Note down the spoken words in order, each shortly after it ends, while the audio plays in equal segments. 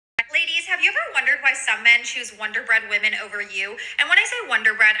wondered why some men choose Wonder Bread women over you? And when I say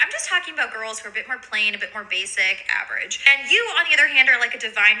Wonder Bread, I'm just talking about girls who are a bit more plain, a bit more basic, average. And you, on the other hand, are like a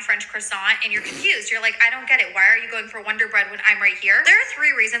divine French croissant, and you're confused. You're like, I don't get it. Why are you going for Wonder Bread when I'm right here? There are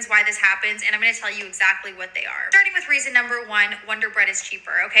 3 reasons why this happens, and I'm going to tell you exactly what they are. Starting with reason number 1, Wonder Bread is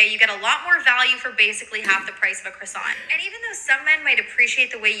cheaper, okay? You get a lot more value for basically half the price of a croissant. And even though some men might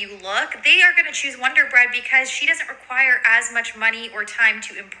appreciate the way you look, they are going to choose Wonder Bread because she doesn't require as much money or time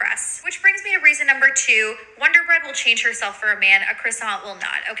to impress. Which brings me to reason number 2, Wonder Bread will change herself for a man, a croissant will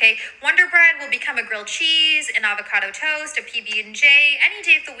not, okay? Wonder Bread will become a grilled cheese, an avocado toast, a PB&J, any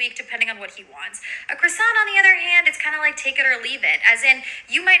day of the week depending on what he wants. A croissant, on the other hand, it's kind of like take it or leave it, as in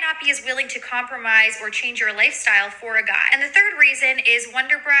you might not be as willing to compromise or change your lifestyle for a guy. And the third reason is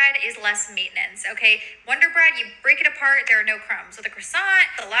Wonder Bread is less maintenance, okay? Wonder Bread, you break it apart, there are no crumbs. With a croissant,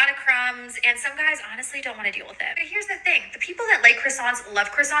 a lot of crumbs, and some guys honestly don't want to deal with it. But here's the thing, the people that like croissants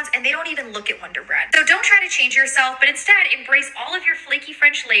love croissants, and they don't even look at Wonder Bread. So don't try to change yourself, but instead embrace all of your flaky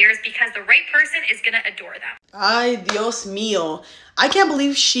French layers because the right person is gonna adore them. Ay, Dios mío. I can't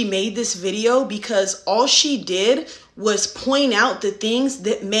believe she made this video because all she did was point out the things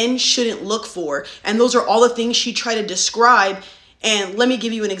that men shouldn't look for. And those are all the things she tried to describe. And let me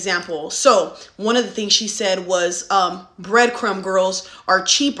give you an example. So one of the things she said was breadcrumb girls are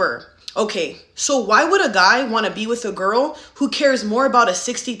cheaper. Okay, so why would a guy want to be with a girl who cares more about a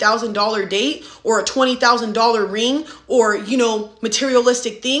 $60,000 date or a $20,000 ring or, you know,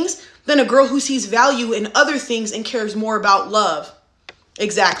 materialistic things than a girl who sees value in other things and cares more about love?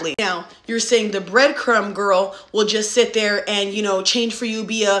 Exactly. Now, you're saying the breadcrumb girl will just sit there and, you know, change for you,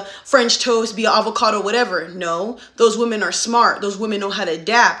 be a French toast, be an avocado, whatever. No, those women are smart. Those women know how to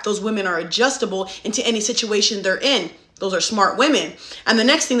adapt. Those women are adjustable into any situation they're in. Those are smart women. And the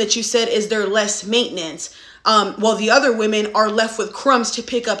next thing that you said is they're less maintenance. While the other women are left with crumbs to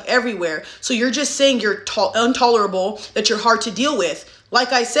pick up everywhere. So you're just saying you're intolerable, that you're hard to deal with.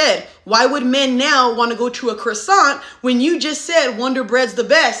 Like I said, why would men now want to go to a croissant when you just said Wonder Bread's the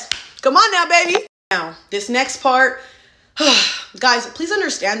best? Come on now, baby. Now, this next part, guys, please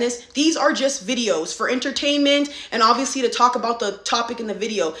understand this. These are just videos for entertainment and obviously to talk about the topic in the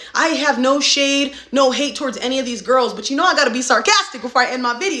video. I have no shade, no hate towards any of these girls, but you know I got to be sarcastic before I end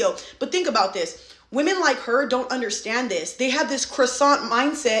my video. But think about this. Women like her don't understand this. They have this croissant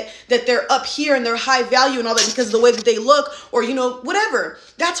mindset that they're up here and they're high value and all that because of the way that they look or, you know, whatever.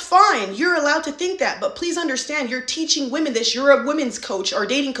 That's fine. You're allowed to think that. But please understand, you're teaching women this. You're a women's coach or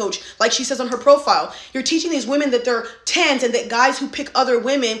dating coach, like she says on her profile. You're teaching these women that they're 10s and that guys who pick other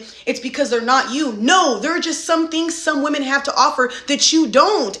women, it's because they're not you. No, there are just some things some women have to offer that you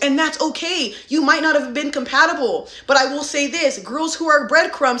don't. And that's okay. You might not have been compatible. But I will say this, girls who are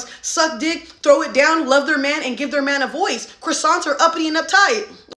breadcrumbs, suck dick, throw it down, love their man, and give their man a voice. Croissants are uppity and uptight.